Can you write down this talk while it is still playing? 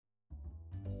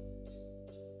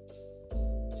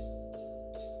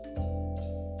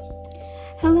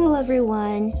Hello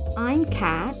everyone, I'm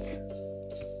Cat.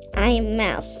 I am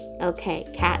Mouse. Okay,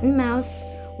 Cat and Mouse,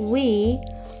 we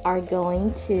are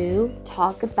going to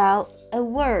talk about a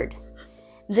word.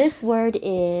 This word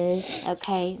is,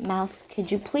 okay, Mouse,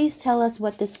 could you please tell us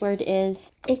what this word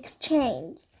is?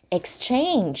 Exchange.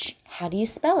 Exchange. How do you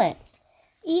spell it?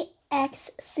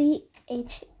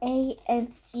 EXCHANGE.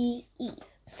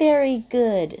 Very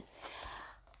good.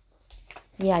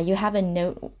 Yeah, you have a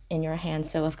note in your hand,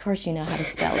 so of course you know how to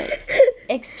spell it.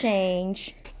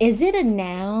 Exchange. Is it a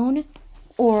noun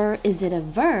or is it a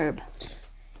verb?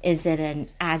 Is it an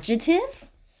adjective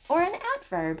or an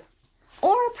adverb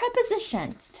or a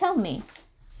preposition? Tell me.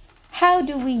 How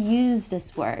do we use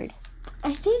this word?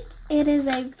 I think it is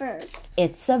a verb.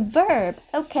 It's a verb.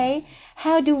 Okay.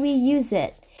 How do we use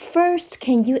it? First,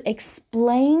 can you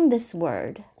explain this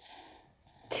word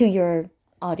to your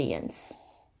audience?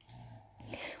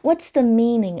 What's the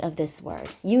meaning of this word?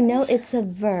 You know it's a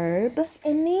verb.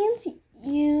 It means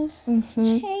you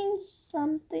change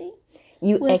something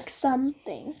with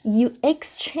something. You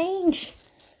exchange.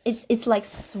 It's like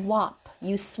swap.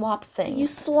 You swap things. You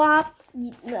swap,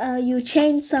 you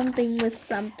change something with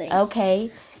something. Okay.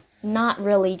 Not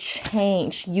really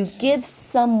change. You give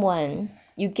someone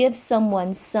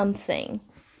something.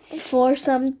 For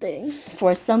something.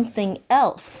 For something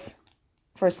else.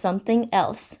 For something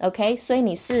else. Okay? 所以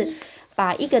你是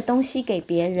把一个东西给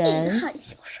别人，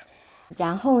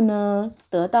然后呢，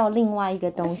得到另外一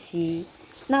个东西。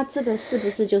那这个是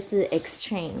不是就是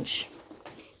exchange?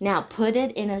 Now put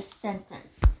it in a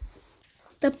sentence.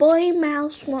 The boy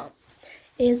mouse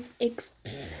is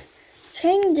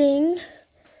exchanging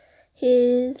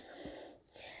his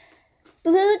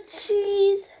blue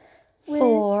cheese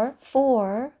for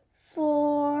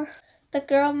the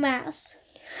girl mouse.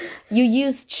 You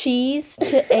use cheese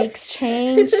to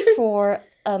exchange for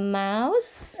a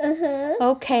mouse?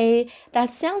 Okay,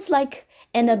 that sounds like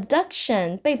an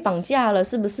abduction. 被绑架了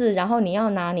是不是？然后你要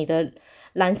拿你的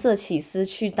蓝色起司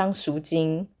去当赎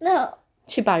金？ No.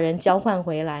 去把人交换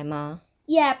回来吗？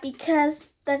 Yeah, because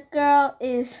the girl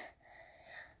is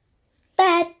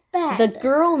bad. The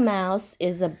girl mouse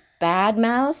is a bad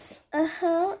mouse?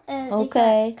 And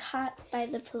okay. It got caught by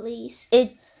the police.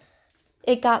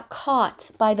 It got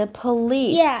caught by the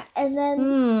police. Yeah, and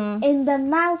then in the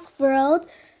mouse world,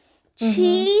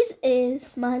 cheese is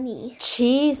money.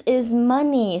 Cheese is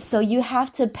money, so you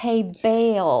have to pay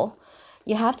bail.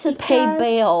 You have to pay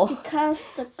bail. Because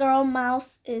the girl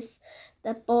mouse is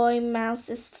the boy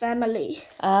mouse's family.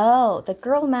 Oh, the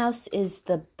girl mouse is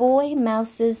the boy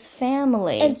mouse's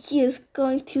family. And he is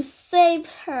going to save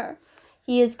her.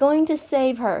 He is going to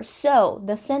save her. So,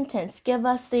 the sentence, give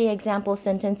us the example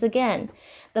sentence again.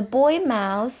 The boy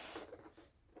mouse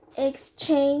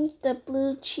exchanged the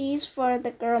blue cheese for the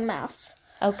girl mouse.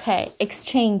 Okay,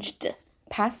 exchanged.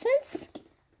 Past tense?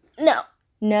 No.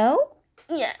 No?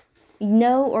 Yeah.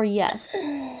 No or yes?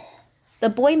 The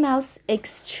boy mouse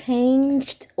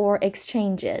exchanged or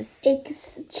exchanges?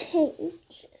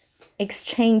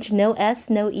 Exchange, no S,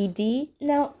 no ED?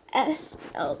 No S,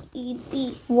 no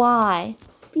ED. Why?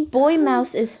 Because boy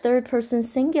mouse is third person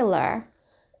singular.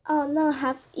 Oh, no,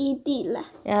 have ED 啦。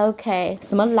 Okay,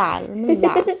 什么啦？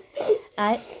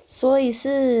哎，所以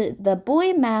是 the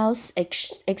boy mouse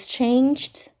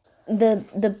exchanged the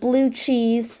blue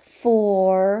cheese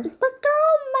for the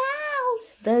girl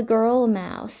mouse. The girl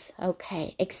mouse.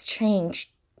 Okay, exchange.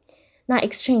 那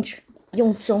exchange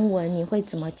用中文你会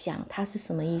怎么讲？它是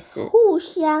什么意思？互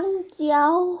相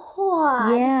交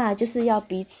换。Yeah, 就是要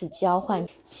彼此交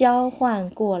换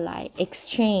过来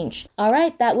exchange.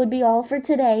 Alright, that would be all for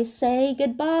today. Say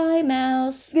goodbye,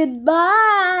 Mouse.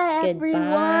 Goodbye, everyone.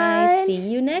 Goodbye. See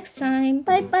you next time.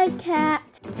 Bye bye,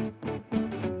 Cat.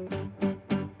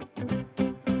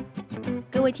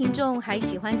 各位听众还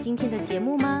喜欢今天的节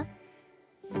目吗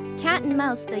？Cat and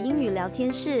Mouse 的英语聊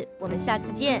天室，我们下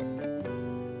次见。